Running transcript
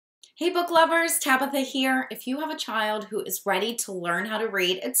Hey book lovers, Tabitha here. If you have a child who is ready to learn how to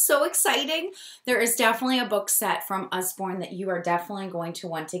read, it's so exciting. There is definitely a book set from Usborne that you are definitely going to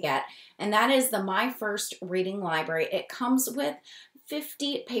want to get. And that is the My First Reading Library. It comes with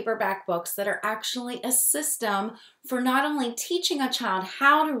 50 paperback books that are actually a system for not only teaching a child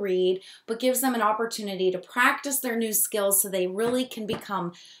how to read, but gives them an opportunity to practice their new skills so they really can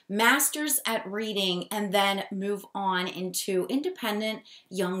become masters at reading and then move on into independent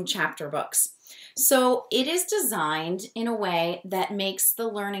young chapter books. So it is designed in a way that makes the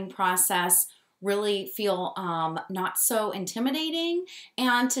learning process really feel not so intimidating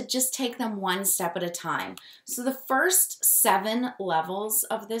and to just take them one step at a time. So the first 7 levels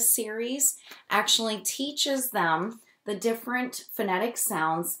of this series actually teaches them the different phonetic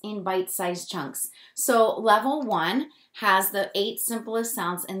sounds in bite-sized chunks. So level 1 has the 8 simplest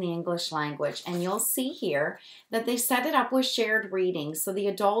sounds in the English language, and you'll see here that they set it up with shared reading. So the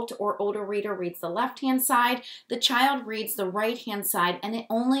adult or older reader reads the left-hand side, the child reads the right-hand side, and it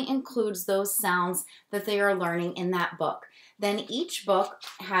only includes those sounds that they are learning in that book. Then each book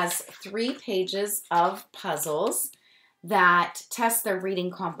has 3 pages of puzzles that test their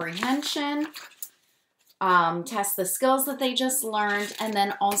reading comprehension, test the skills that they just learned, and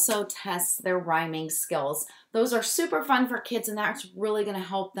then also test their rhyming skills. Those are super fun for kids, and that's really going to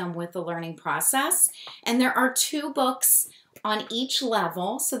help them with the learning process. And there are 2 books on each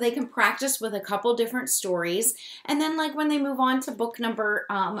level, so they can practice with a couple different stories. And then like when they move on to book number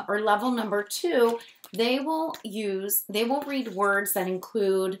or level number 2, they will read words that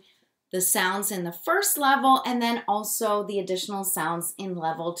include the sounds in the first level and then also the additional sounds in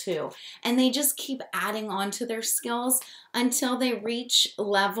level 2. And they just keep adding on to their skills until they reach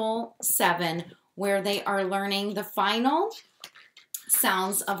level 7, where they are learning the final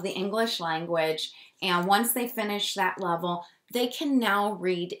sounds of the English language. And once they finish that level, they can now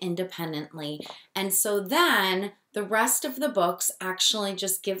read independently. And so then the rest of the books actually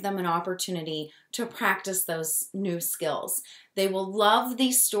just give them an opportunity to practice those new skills. They will love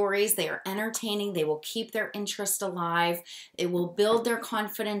these stories. They are entertaining. They will keep their interest alive. It will build their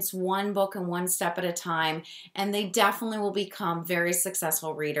confidence one book and one step at a time. And they definitely will become very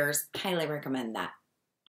successful readers. Highly recommend that.